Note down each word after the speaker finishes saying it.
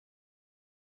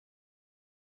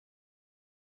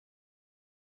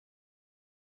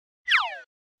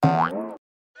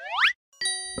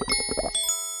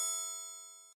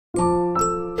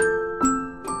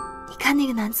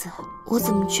男子，我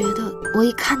怎么觉得我一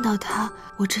看到他，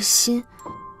我这心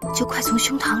就快从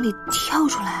胸膛里跳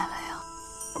出来了呀？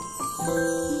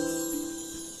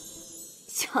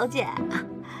小姐，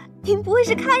您不会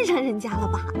是看上人家了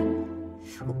吧？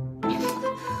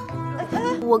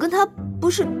我跟他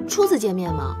不是初次见面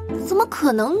吗？怎么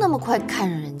可能那么快看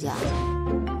上人家？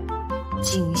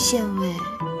景县尉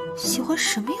喜欢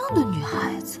什么样的女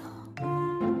孩子？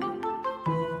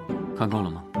看够了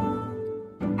吗？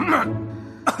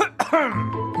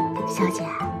小姐，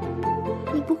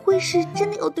你不会是真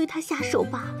的要对他下手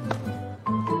吧？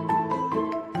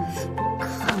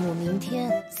看我明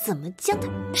天怎么将他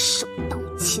手到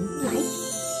擒来！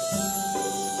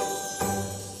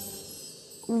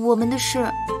我们的事，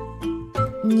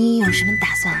你有什么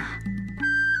打算啊？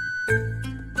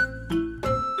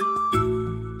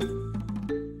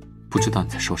不知道你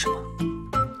在说什么。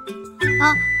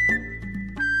啊！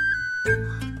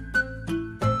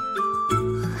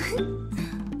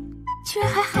居然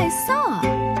还害臊啊！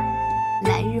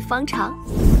来日方长。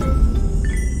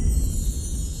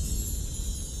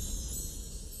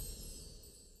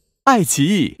爱奇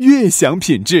艺悦享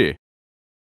品质。